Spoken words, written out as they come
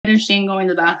finishing going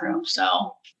to the bathroom.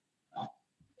 So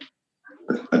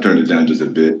I turned it down just a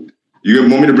bit. You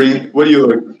want me to bring? What do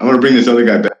you? I want to bring this other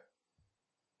guy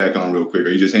back on real quick. Are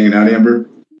you just hanging out, Amber?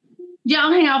 Yeah,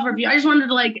 I'll hang out for a few. I just wanted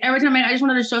to I just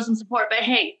wanted to show some support. But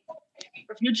hey,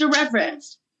 for future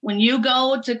reference, when you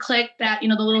go to click that, the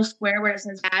little square where it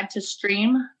says add to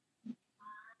stream.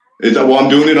 I'm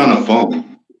doing it on a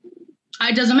phone.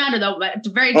 It doesn't matter though, but at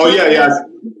the very top. Oh yeah.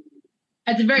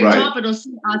 At the very top, it'll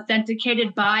say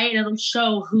authenticated by, and it'll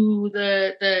show who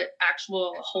the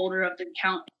actual holder of the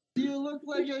account is. You look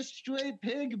like a straight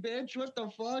pig, bitch. What the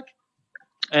fuck?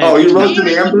 Oh, you're roasting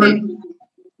Amber?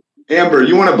 Amber,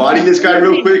 you want to body this guy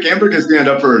real quick? Amber can stand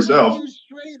up for herself. You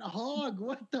straight hog.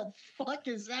 What the fuck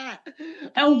is that?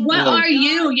 And what are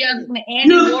you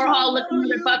Andy Warhol looking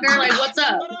motherfucker? Like, what's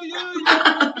up? What are you?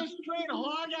 You straight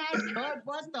hog ass cunt.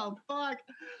 What the fuck?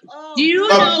 Oh, do you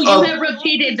know you have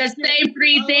repeated the same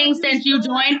 3 things since you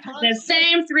joined? The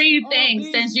same 3 things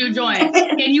since you joined.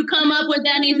 Can you come up with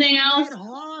anything else?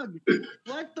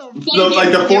 What the fuck? So,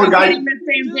 like the 4 guys. The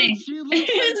same thing.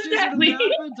 Exactly.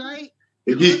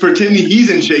 He's pretending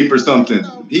he's in shape or something.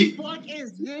 What the fuck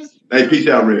is this? Hey, peace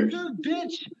out, Rick. Dude,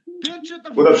 bitch.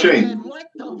 What up, Shane?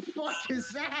 What the fuck is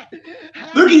that?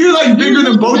 Look, you're like bigger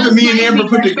than both of me and Amber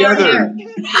put together.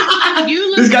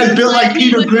 This guy's built like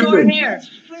Peter Griffin.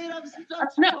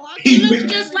 He looks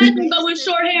just like me, but with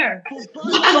short hair.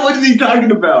 What is he talking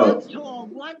about? No,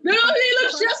 he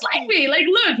looks just like me. Like,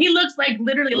 look, he looks like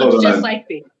looks just like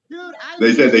me. Dude,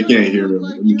 they said they can't hear him.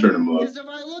 Let me turn him up.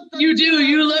 You do.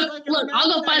 You look. Look, I'll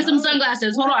go find some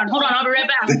sunglasses. Hold on. I'll be right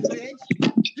back.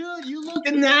 Dude, you look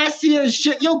nasty as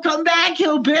shit. Yo, come back,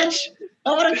 yo, bitch.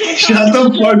 I want to shut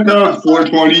the fuck up,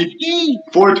 420.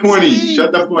 420.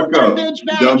 Shut the fuck up,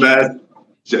 dumbass.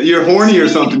 You're horny or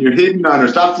something. You're hitting on her.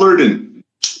 Stop flirting.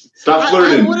 Stop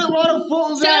flirting. I wouldn't want to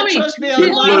fool that. Trust me.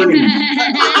 Quit flirting.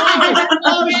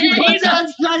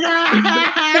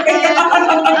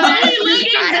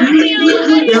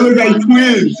 They look like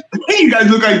twins. You guys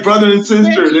look like brother and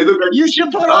sister. They look like. You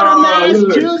should put on a mask,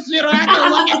 too, so you don't have to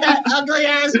look at that ugly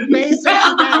ass face.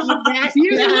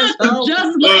 You look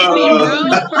just like me, bro.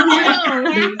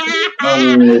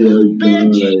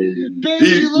 Bitch,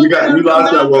 you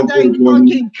lost that one.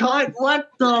 Fucking cunt. What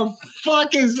the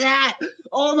fuck is that?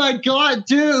 Oh my god,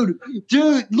 dude,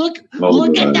 look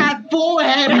at that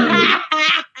forehead.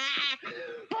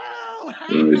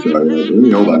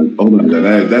 Hold on.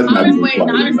 That's not even funny.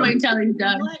 I'm just waiting till he's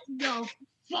done. What the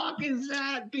fuck is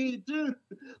that, dude? Do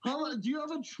you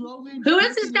have a trophy? Who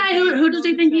is this guy? Who does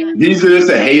he think he is? He's just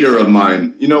a hater of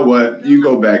mine. You know what? You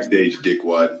go backstage,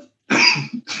 dickwad.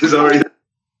 Sorry.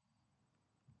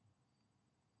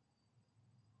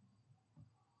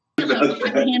 I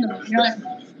can handle it.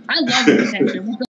 I love the attention.